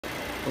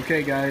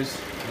Okay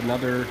guys,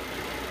 another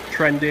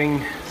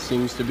trending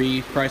seems to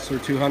be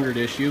Chrysler 200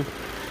 issue.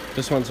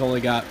 This one's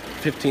only got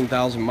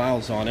 15,000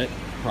 miles on it,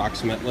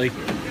 approximately. Tell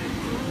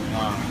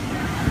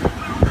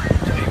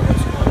you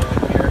what's going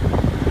on here.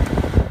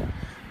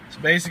 So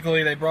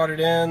basically they brought it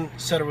in,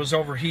 said it was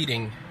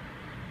overheating.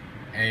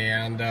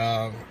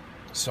 And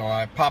so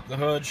I popped the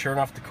hood, sure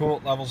enough the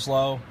coolant level's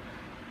low.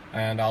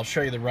 And I'll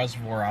show you the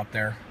reservoir out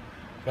there.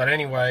 But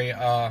anyway,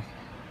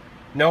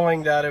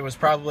 knowing that it was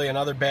probably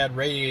another bad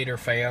radiator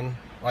fan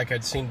like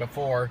I'd seen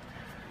before,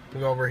 we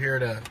go over here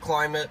to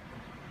climate,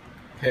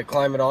 hit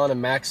climate on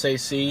and max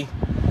AC.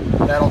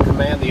 That'll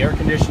command the air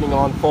conditioning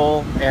on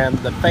full and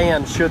the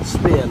fan should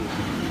spin.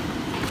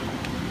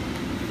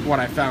 What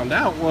I found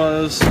out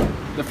was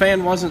the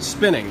fan wasn't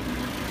spinning.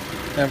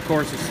 And of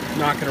course it's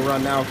not going to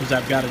run now because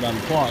I've got it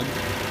unplugged,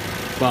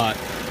 but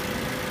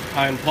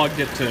I unplugged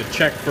it to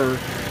check for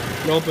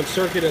an open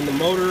circuit in the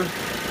motor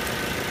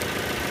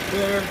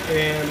there,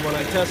 and when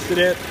I tested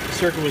it, the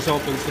circuit was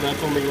open, so that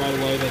told me right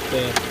away that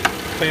the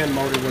fan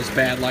motor was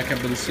bad, like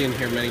I've been seeing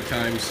here many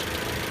times.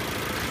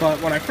 But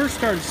when I first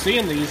started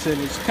seeing these, it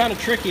was kind of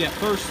tricky at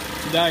first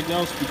to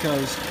diagnose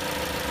because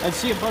I'd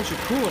see a bunch of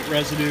coolant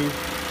residue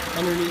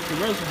underneath the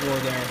reservoir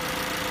there.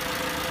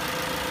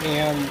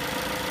 And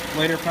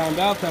later found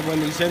out that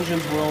when these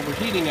engines were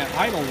overheating at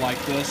idle like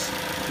this,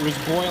 it was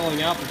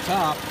boiling out the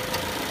top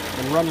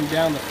and running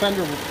down the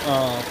fender,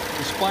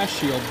 the splash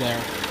shield there.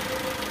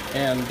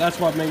 And that's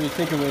what made me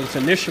think it was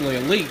initially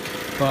a leak.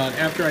 But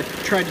after I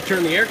tried to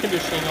turn the air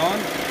conditioning on,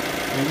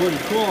 and it wouldn't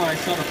cool, and I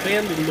saw the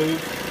fan didn't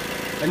move,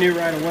 I knew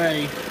right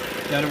away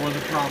that it was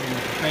a problem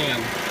with the fan,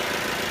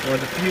 or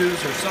the fuse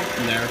or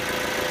something there.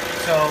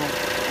 So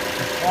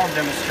I'll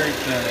demonstrate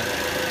the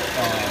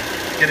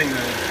getting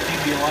the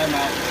DBLM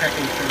out and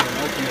checking for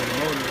an opening of the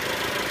motor.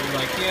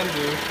 What I can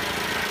do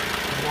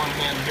with one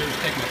hand here is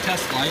take my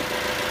test light,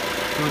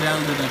 go down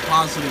to the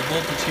positive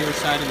voltage here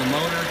side of the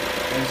motor,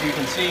 and as you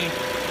can see,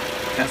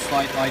 test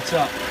light lights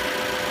up.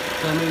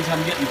 So that means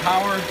I'm getting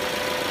power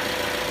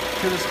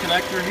to this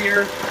connector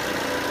here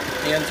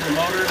and to the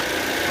motor,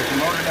 but the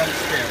motor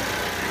doesn't spin.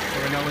 So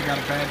we know we got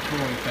a bad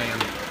cooling fan.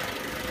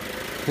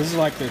 This is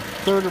like the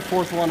third or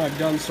fourth one I've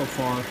done so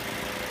far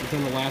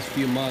within the last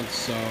few months,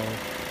 so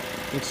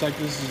looks like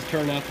this has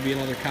turned out to be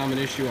another common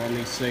issue on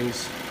these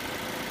things.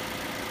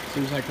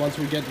 Seems like once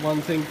we get one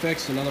thing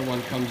fixed, another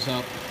one comes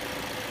up.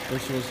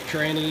 First was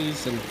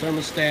trannies and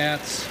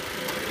thermostats.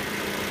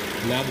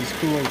 Now these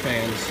cooling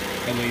fans,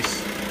 at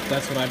least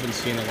that's what I've been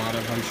seeing a lot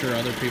of. I'm sure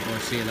other people are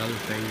seeing other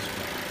things.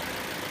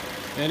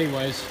 But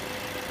anyways,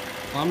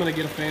 I'm going to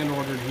get a fan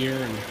ordered here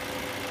and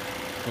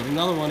put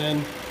another one in.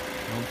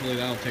 Hopefully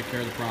that'll take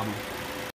care of the problem.